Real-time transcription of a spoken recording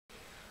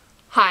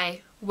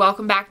Hi,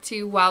 welcome back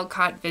to Wild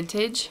Caught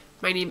Vintage.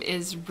 My name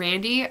is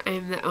Randy. I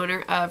am the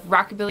owner of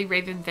Rockabilly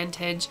Raven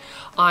Vintage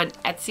on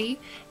Etsy,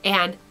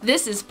 and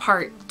this is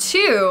part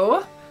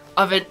 2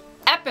 of an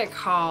epic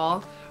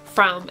haul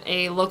from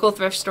a local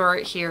thrift store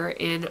here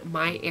in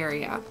my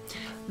area.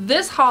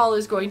 This haul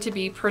is going to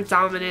be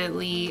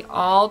predominantly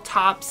all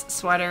tops,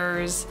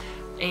 sweaters,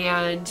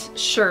 and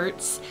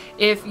shirts.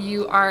 If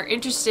you are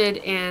interested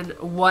in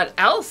what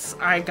else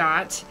I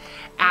got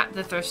at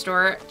the thrift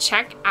store,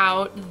 check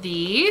out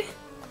the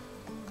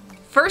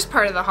first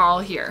part of the haul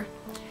here.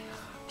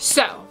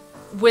 So,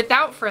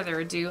 without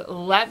further ado,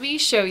 let me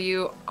show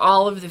you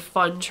all of the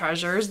fun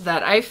treasures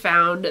that I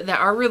found that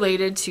are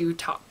related to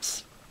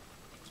tops.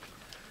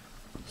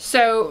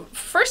 So,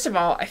 first of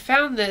all, I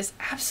found this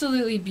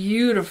absolutely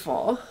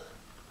beautiful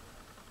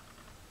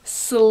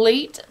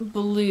slate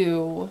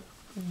blue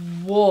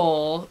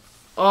wool,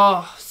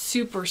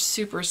 super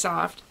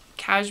soft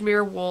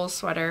cashmere wool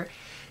sweater.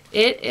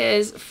 It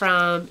is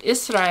from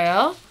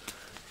Israel.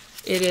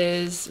 It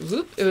is,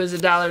 it was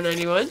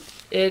 $1.91.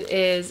 It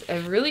is a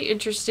really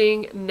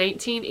interesting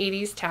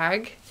 1980s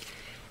tag,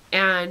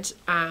 and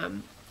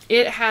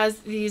it has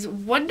these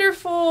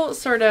wonderful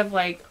sort of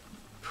like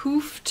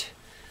poofed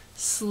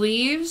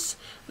sleeves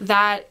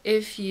that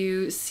if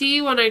you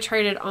see when I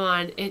tried it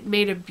on, it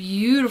made a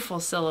beautiful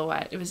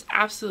silhouette. It was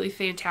absolutely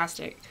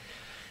fantastic.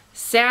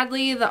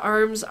 Sadly, the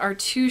arms are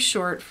too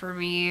short for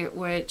me,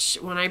 which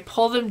when I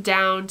pull them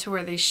down to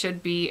where they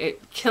should be,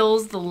 it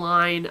kills the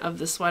line of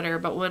the sweater.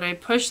 But when I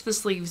push the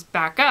sleeves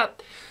back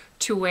up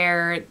to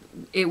where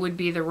it would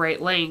be the right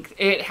length,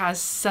 it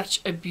has such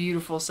a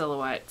beautiful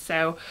silhouette.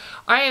 So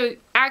I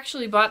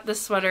actually bought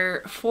this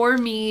sweater for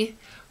me,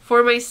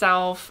 for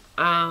myself,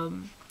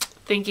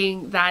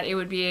 thinking that it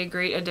would be a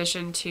great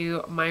addition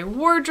to my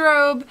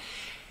wardrobe.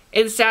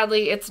 And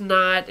sadly, it's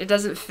not, it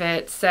doesn't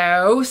fit,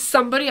 so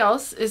somebody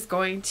else is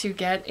going to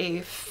get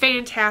a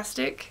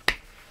fantastic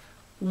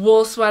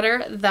wool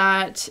sweater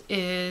that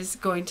is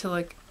going to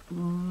look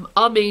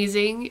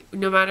amazing,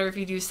 no matter if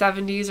you do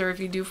 70s or if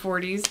you do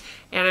 40s,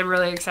 and I'm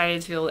really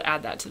excited to be able to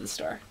add that to the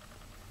store.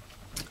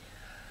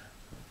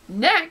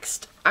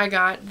 Next, I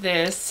got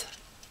this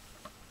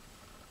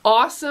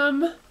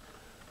awesome,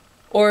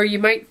 or you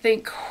might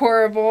think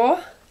horrible,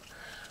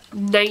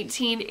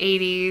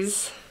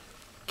 1980s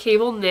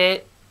cable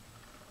knit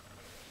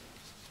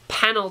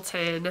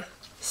Pendleton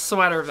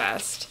sweater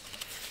vest,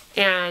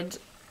 and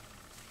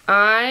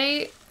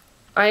I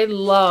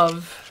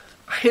love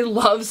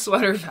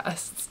sweater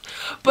vests,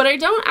 but I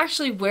don't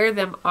actually wear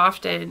them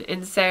often,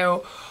 and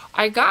so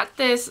I got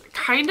this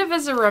kind of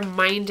as a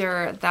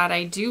reminder that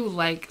I do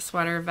like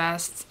sweater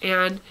vests.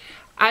 And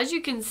as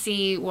you can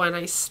see, when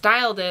I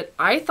styled it,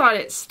 I thought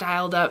it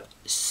styled up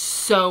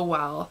so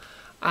well.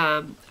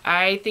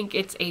 I think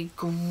it's a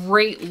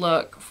great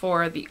look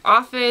for the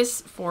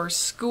office, for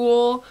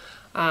school.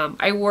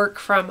 I work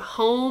from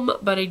home,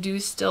 but I do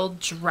still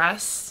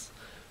dress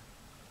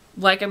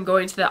like I'm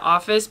going to the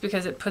office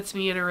because it puts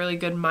me in a really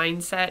good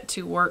mindset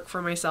to work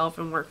for myself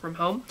and work from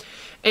home.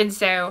 And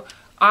so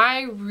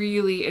I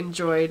really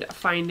enjoyed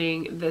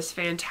finding this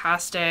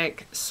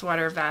fantastic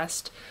sweater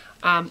vest.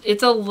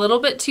 It's a little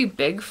bit too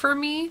big for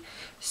me,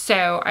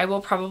 so I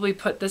will probably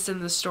put this in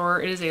the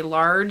store. It is a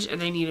large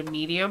and I need a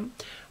medium.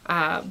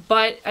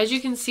 But as you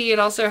can see, it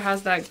also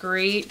has that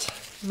great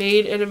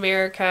Made in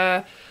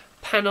America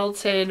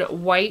Pendleton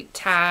white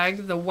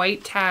tag. The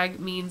white tag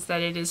means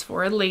that it is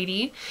for a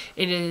lady,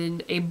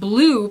 and a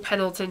blue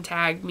Pendleton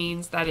tag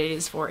means that it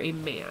is for a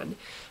man.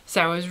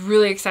 So I was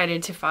really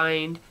excited to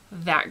find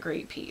that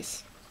great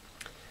piece.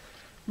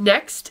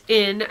 Next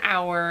in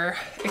our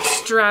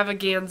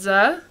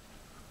extravaganza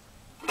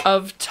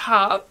of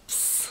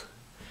tops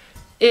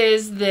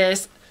is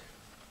this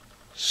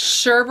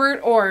sherbet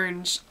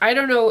orange. I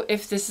don't know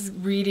if this is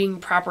reading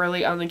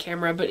properly on the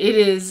camera, but it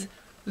is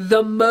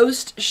the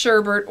most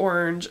sherbet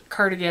orange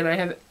cardigan I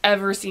have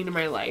ever seen in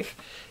my life.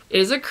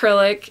 It is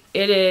acrylic.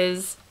 It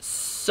is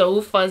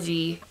so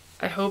fuzzy.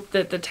 I hope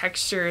that the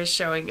texture is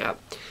showing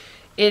up.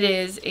 It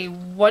is a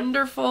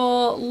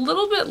wonderful,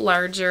 little bit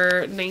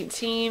larger I'm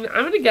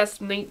gonna guess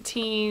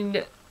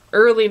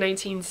early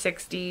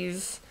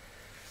 1960s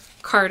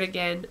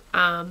cardigan.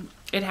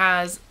 It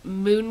has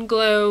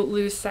Moonglow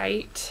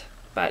Lucite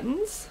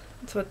buttons.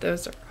 That's what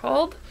those are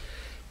called.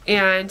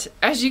 And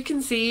as you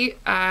can see,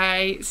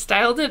 I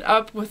styled it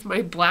up with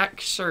my black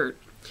shirt.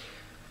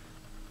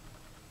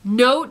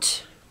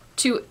 Note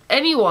to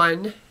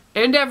anyone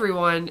and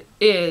everyone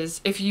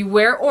is, if you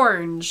wear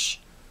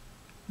orange,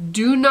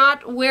 do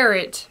not wear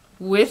it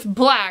with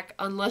black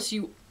unless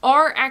you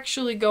are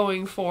actually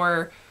going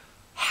for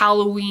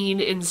Halloween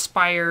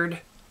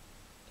inspired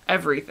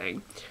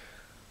everything.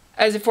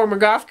 As a former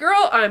goth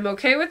girl, I'm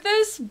okay with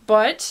this,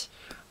 but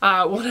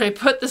when I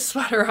put the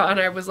sweater on,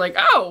 I was like,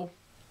 oh,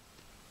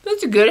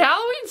 that's a good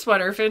Halloween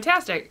sweater.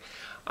 Fantastic.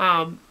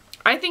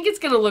 I think it's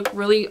going to look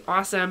really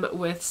awesome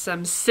with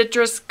some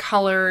citrus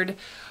colored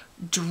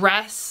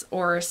dress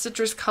or a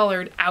citrus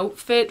colored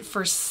outfit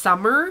for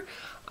summer.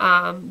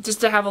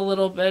 just to have a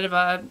little bit of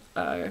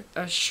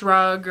a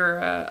shrug or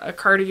a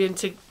cardigan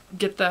to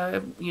get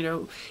the, you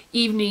know,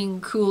 evening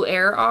cool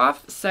air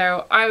off.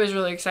 So I was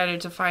really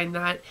excited to find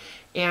that,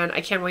 and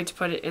I can't wait to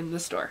put it in the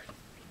store.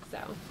 So,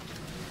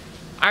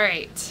 all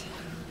right.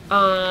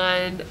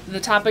 On the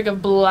topic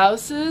of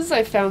blouses,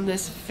 I found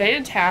this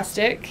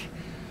fantastic,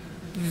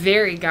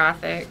 very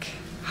gothic,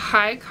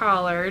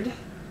 high-collared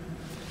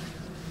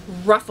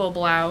ruffle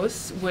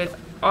blouse with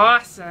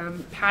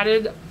awesome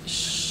padded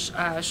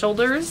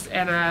shoulders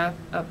and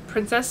a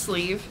princess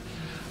sleeve.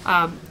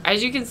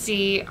 As you can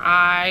see,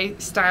 I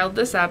styled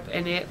this up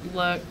and it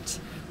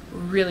looked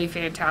really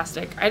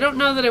fantastic. I don't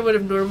know that I would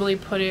have normally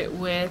put it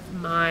with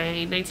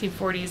my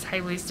 1940s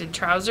high-waisted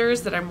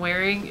trousers that I'm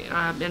wearing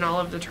in all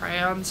of the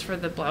try-ons for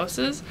the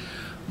blouses,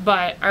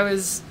 but I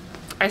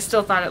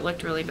still thought it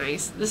looked really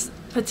nice. This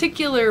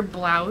particular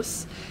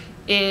blouse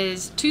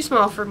is too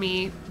small for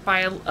me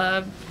by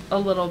a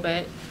little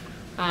bit.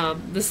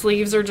 The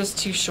sleeves are just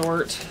too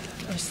short.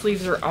 Our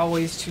sleeves are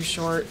always too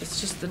short.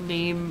 It's just the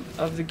name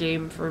of the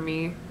game for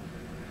me.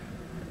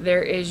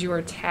 There is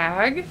your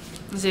tag.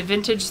 It's a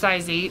vintage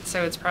size 8,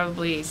 so it's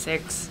probably a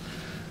 6.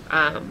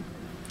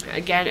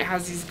 Again, it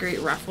has these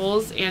great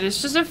ruffles, and it's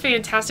just a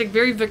fantastic,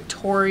 very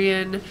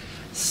Victorian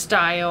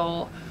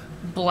style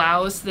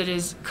blouse that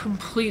is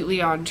completely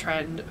on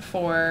trend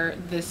for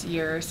this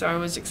year, so I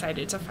was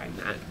excited to find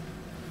that.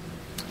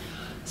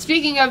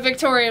 Speaking of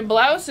Victorian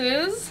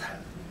blouses,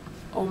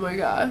 oh my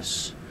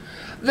gosh,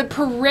 the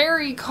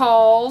Prairie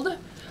called,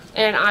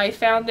 and I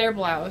found their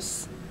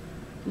blouse.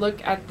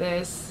 Look at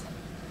this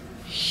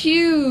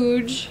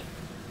huge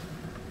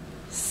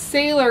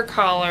sailor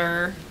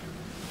collar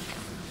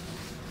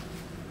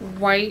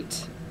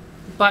white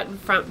button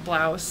front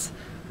blouse.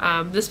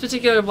 This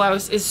particular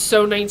blouse is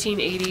so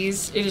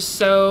 1980s. It is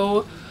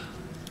so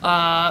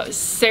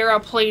Sarah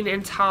Plain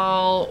and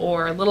Tall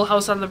or Little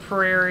House on the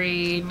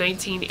Prairie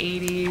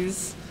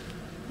 1980s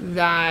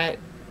that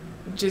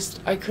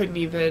just I couldn't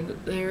even.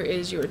 There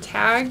is your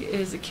tag. It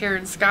is a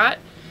Karen Scott.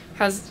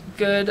 Has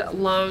good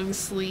long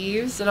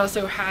sleeves. It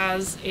also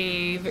has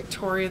a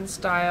Victorian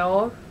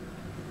style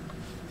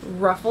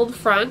ruffled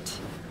front.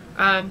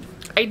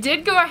 I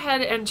did go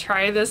ahead and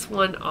try this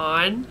one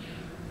on.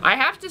 I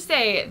have to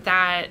say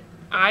that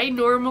I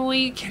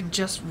normally can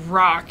just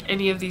rock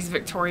any of these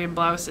Victorian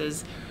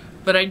blouses,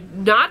 but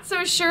I'm not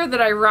so sure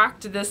that I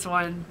rocked this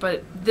one,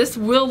 but this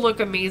will look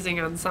amazing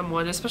on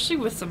someone, especially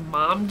with some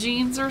mom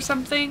jeans or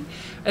something.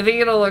 I think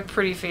it'll look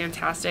pretty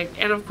fantastic,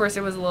 and of course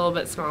it was a little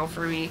bit small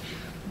for me,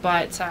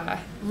 but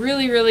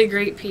really, really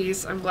great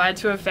piece. I'm glad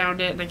to have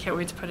found it, and I can't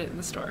wait to put it in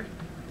the store.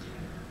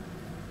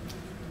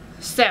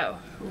 So,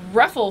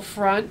 ruffle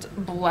front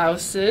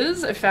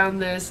blouses. I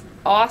found this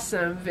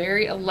awesome,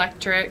 very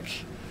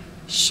electric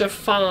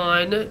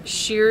chiffon,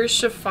 sheer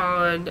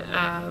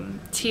chiffon,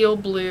 teal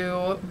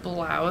blue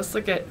blouse.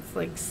 Look at, it's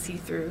like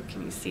see-through.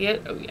 Can you see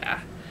it? Oh yeah.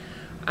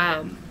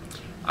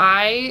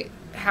 I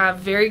have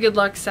very good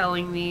luck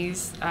selling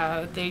these.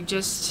 They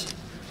just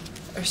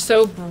are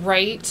so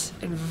bright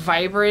and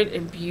vibrant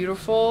and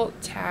beautiful.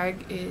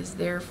 Tag is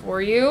there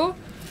for you.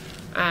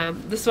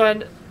 This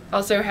one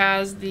also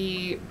has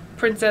the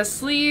princess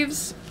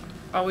sleeves,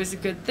 always a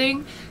good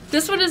thing.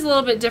 This one is a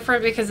little bit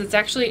different because it's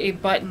actually a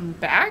button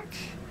back.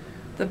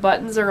 The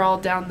buttons are all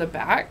down the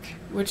back,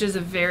 which is a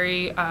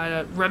very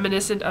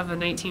reminiscent of the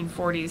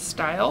 1940s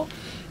style.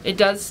 It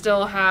does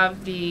still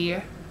have the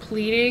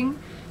pleating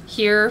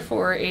here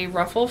for a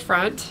ruffle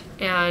front,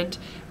 and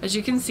as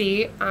you can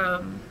see,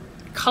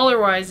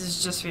 color-wise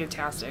is just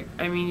fantastic.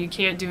 I mean, you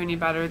can't do any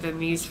better than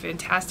these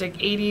fantastic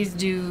 80s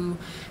do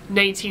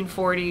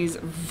 1940s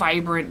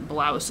vibrant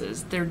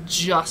blouses. They're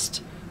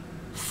just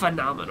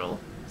phenomenal.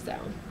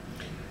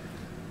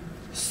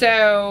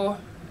 So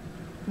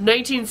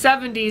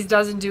 1970s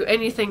doesn't do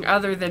anything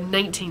other than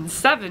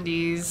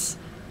 1970s.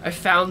 I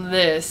found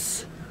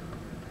this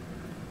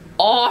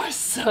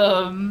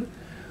awesome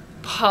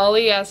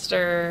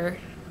polyester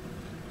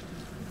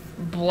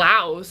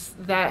blouse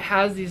that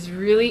has these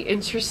really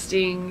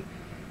interesting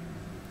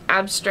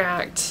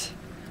abstract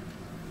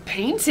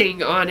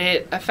painting on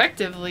it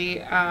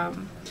effectively.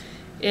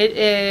 It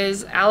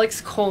is Alex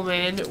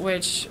Coleman,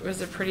 which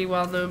was a pretty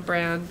well-known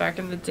brand back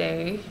in the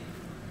day.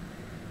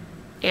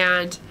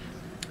 And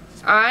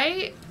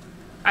I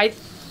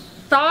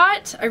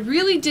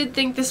really did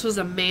think this was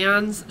a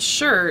man's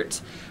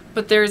shirt,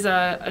 but there's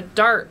a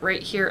dart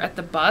right here at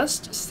the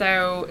bust,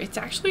 so it's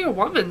actually a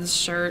woman's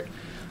shirt.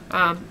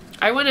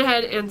 I went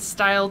ahead and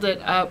styled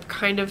it up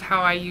kind of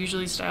how I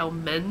usually style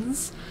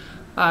men's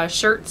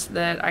shirts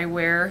that I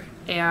wear,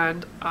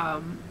 and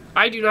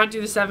I do not do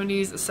the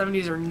 70s. The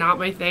 70s are not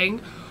my thing,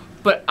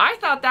 but I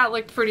thought that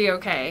looked pretty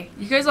okay.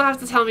 You guys will have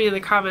to tell me in the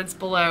comments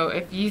below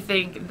if you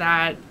think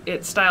that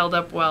it styled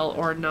up well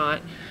or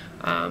not.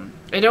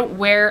 I don't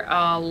wear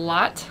a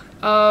lot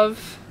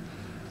of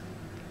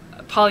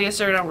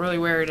polyester. I don't really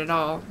wear it at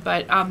all.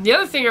 But the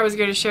other thing I was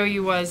going to show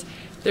you was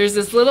there's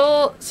this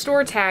little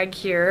store tag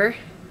here,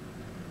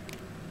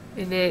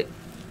 and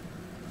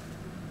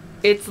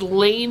it's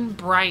Lane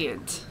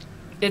Bryant.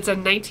 It's a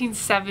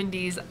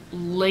 1970s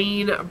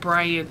Lane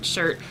Bryant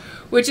shirt,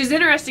 which is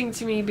interesting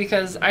to me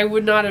because I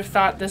would not have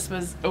thought this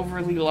was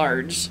overly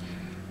large.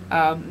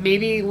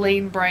 Maybe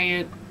Lane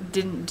Bryant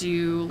didn't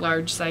do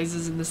large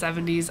sizes in the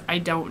 70s. I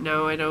don't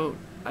know.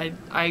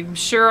 I'm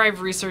sure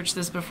I've researched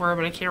this before,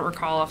 but I can't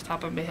recall off the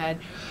top of my head.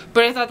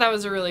 But I thought that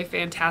was a really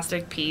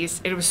fantastic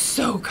piece. It was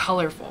so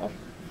colorful.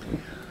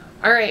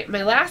 All right,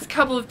 my last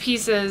couple of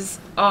pieces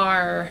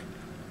are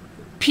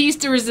piece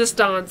de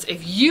resistance.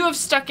 If you have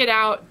stuck it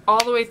out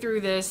all the way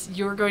through this,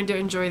 you're going to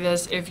enjoy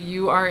this. If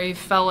you are a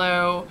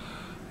fellow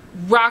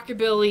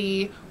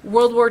rockabilly,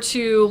 World War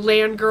II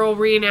land girl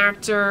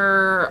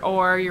reenactor,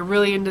 or you're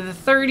really into the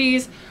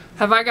 30s,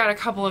 have I got a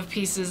couple of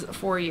pieces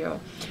for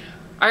you.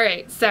 All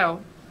right,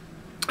 so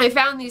I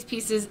found these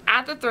pieces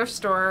at the thrift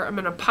store. I'm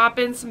gonna pop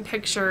in some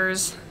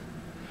pictures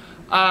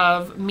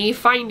of me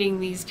finding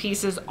these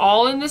pieces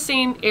all in the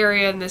same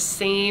area in the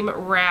same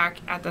rack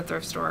at the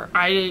thrift store.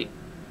 I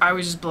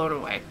was just blown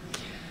away.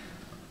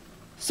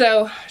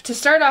 So to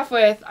start off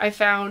with, I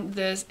found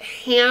this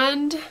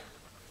hand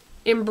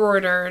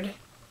embroidered,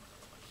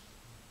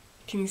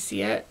 can you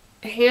see it?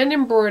 Hand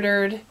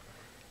embroidered,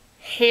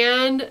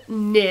 hand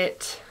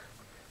knit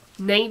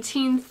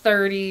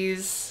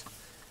 1930s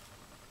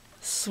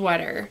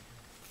sweater.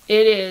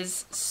 It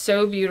is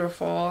so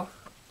beautiful.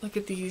 Look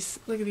at these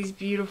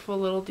beautiful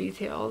little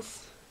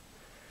details.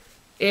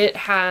 It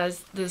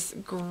has this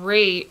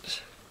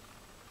great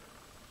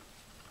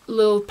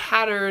little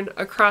pattern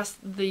across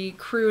the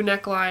crew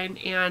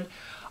neckline, and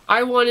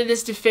I wanted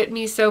this to fit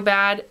me so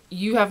bad.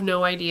 You have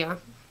no idea.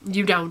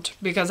 You don't,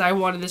 because I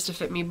wanted this to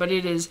fit me, but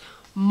it is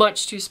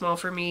much too small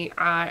for me.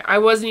 I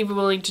wasn't even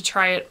willing to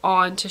try it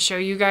on to show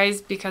you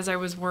guys because I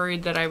was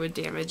worried that I would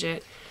damage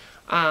it.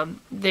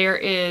 There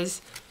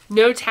is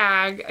no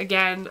tag.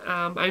 Again,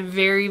 I'm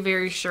very,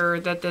 very sure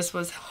that this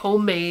was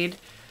homemade.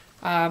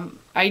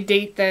 I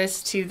date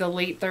this to the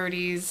late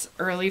 30s,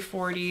 early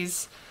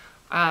 40s.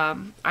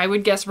 I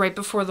would guess right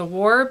before the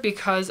war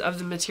because of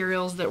the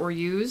materials that were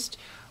used.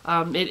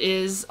 It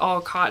is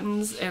all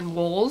cottons and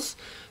wools.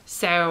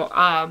 So,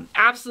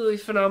 absolutely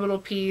phenomenal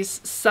piece.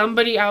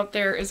 Somebody out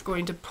there is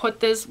going to put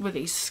this with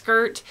a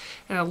skirt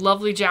and a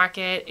lovely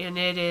jacket, and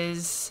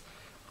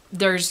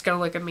they're just going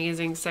to look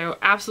amazing. So,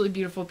 absolutely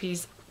beautiful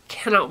piece.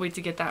 Cannot wait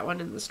to get that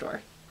one in the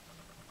store.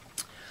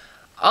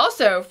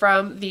 Also,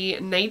 from the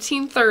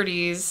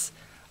 1930s,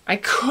 I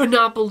could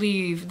not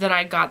believe that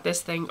I got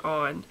this thing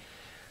on,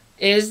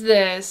 is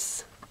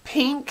this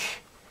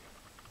pink,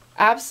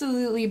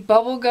 absolutely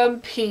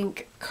bubblegum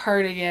pink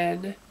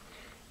cardigan.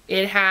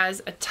 It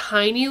has a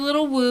tiny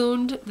little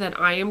wound that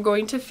I am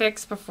going to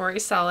fix before I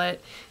sell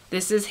it.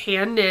 This is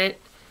hand knit.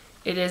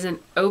 It is an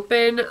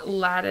open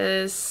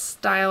lattice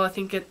style. I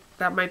think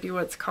that might be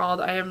what it's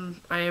called. I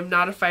am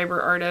not a fiber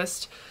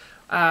artist.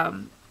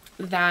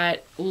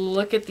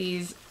 Look at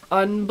these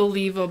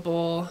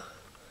unbelievable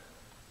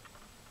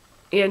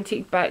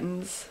antique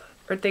buttons.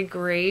 Aren't they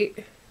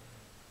great?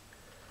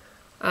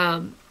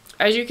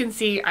 As you can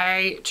see,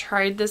 I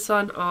tried this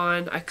one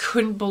on. I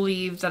couldn't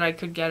believe that I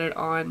could get it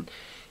on.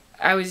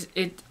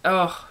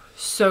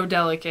 So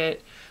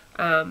delicate.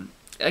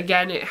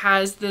 Again, it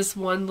has this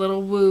one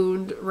little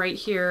wound right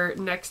here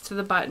next to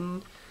the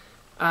button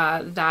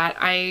that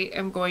I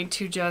am going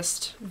to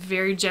just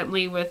very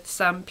gently with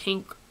some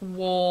pink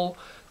wool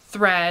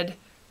thread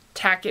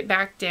tack it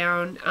back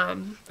down.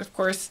 Of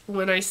course,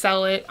 when I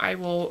sell it, I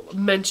will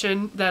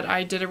mention that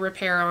I did a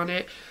repair on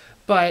it,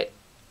 but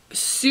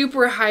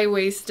super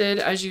high-waisted,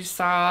 as you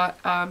saw.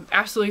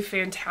 Absolutely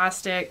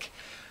fantastic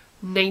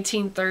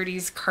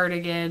 1930s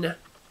cardigan.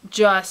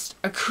 Just,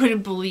 I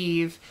couldn't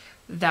believe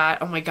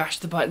that. Oh my gosh,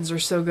 the buttons are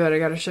so good. I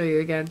gotta show you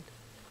again.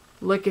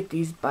 Look at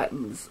these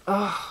buttons.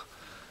 Oh,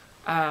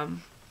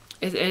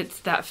 it's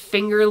that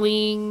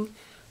fingerling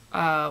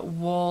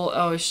wool.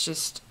 Oh, it's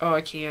just, oh,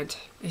 I can't.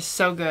 It's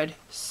so good.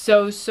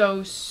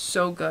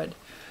 So good.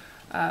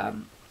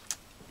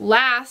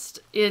 Last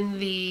in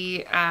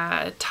the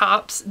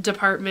tops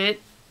department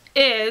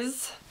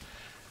is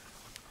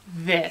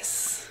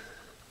this.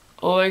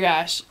 Oh my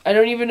gosh. I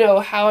don't even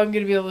know how I'm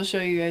going to be able to show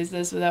you guys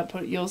this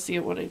without you'll see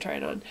it when I try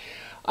it on.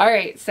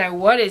 Alright, so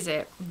what is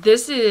it?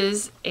 This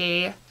is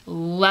a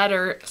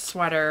letter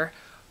sweater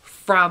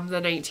from the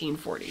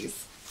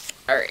 1940s.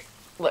 Alright,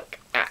 look.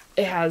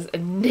 It has a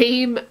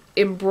name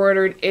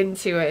embroidered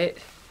into it.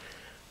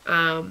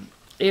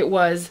 It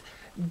was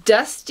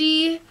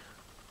Dusty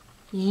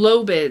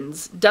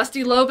Lobens.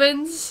 Dusty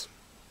Lobens,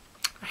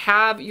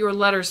 have your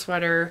letter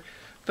sweater.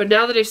 But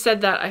now that I've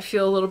said that, I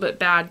feel a little bit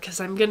bad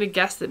because I'm going to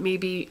guess that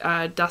maybe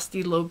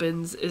Dusty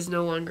Lobens is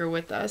no longer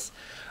with us.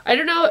 I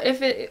don't know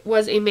if it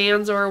was a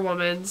man's or a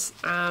woman's,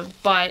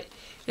 but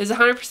it's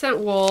 100%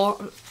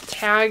 wool.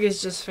 Tag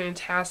is just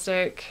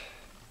fantastic.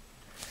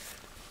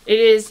 It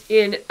is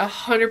in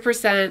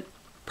 100%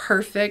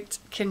 perfect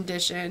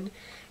condition.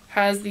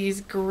 Has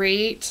these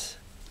great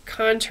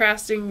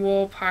contrasting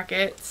wool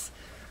pockets.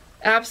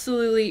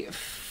 Absolutely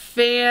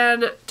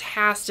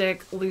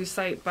fantastic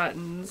lucite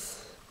buttons.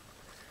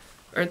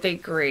 Aren't they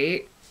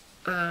great?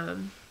 I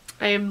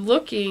am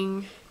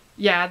looking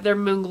Yeah, they're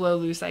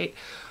Moonglow Lucite.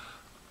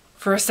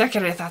 For a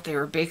second I thought they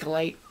were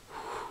Bakelite.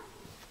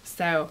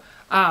 So,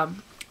 I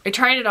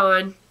tried it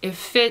on. It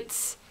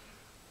fits.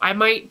 I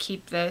might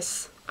keep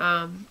this.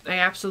 I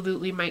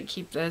absolutely might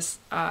keep this.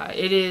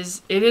 It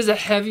is a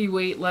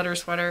heavyweight letter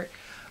sweater.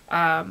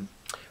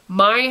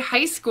 My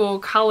high school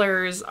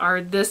colors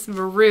are this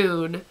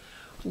maroon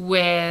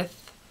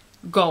with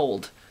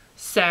gold.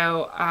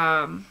 So,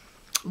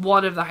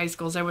 one of the high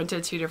schools, I went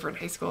to 2 different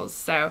high schools.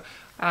 So,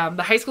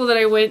 the high school that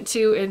I went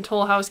to in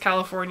Toll House,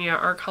 California,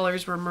 our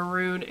colors were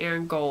maroon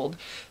and gold.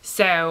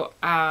 So,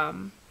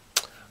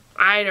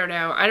 I don't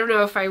know. I don't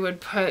know if I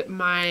would put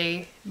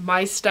my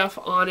stuff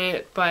on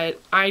it, but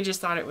I just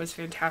thought it was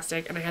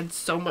fantastic, and I had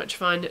so much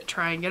fun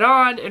trying it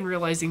on and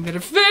realizing that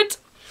it fit.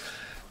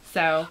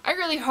 So I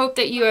really hope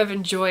that you have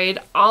enjoyed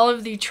all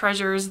of the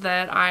treasures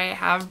that I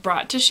have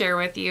brought to share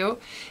with you.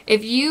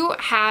 If you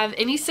have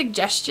any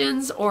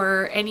suggestions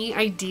or any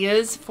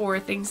ideas for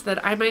things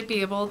that I might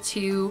be able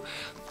to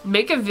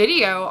make a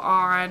video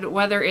on,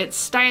 whether it's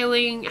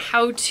styling,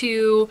 how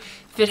to,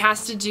 if it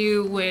has to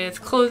do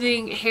with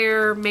clothing,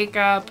 hair,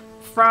 makeup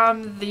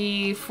from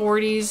the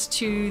 40s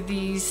to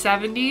the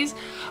 70s,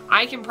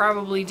 I can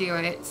probably do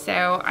it.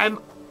 So I'm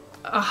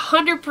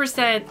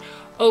 100%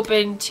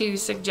 open to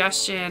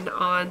suggestion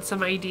on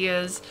some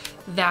ideas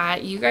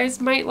that you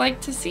guys might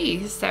like to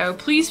see. So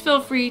please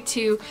feel free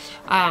to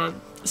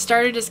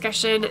start a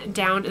discussion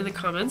down in the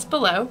comments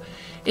below.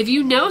 If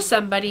you know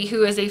somebody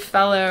who is a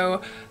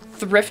fellow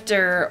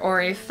thrifter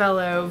or a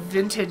fellow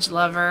vintage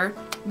lover,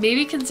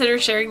 maybe consider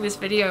sharing this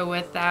video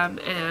with them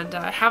and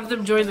have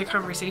them join the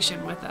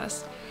conversation with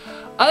us.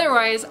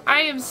 Otherwise,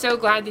 I am so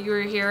glad that you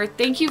were here.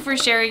 Thank you for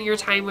sharing your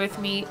time with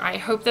me. I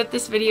hope that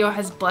this video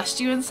has blessed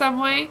you in some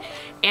way,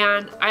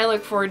 and I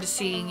look forward to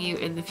seeing you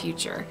in the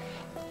future.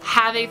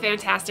 Have a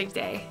fantastic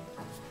day.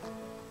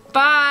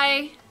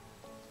 Bye!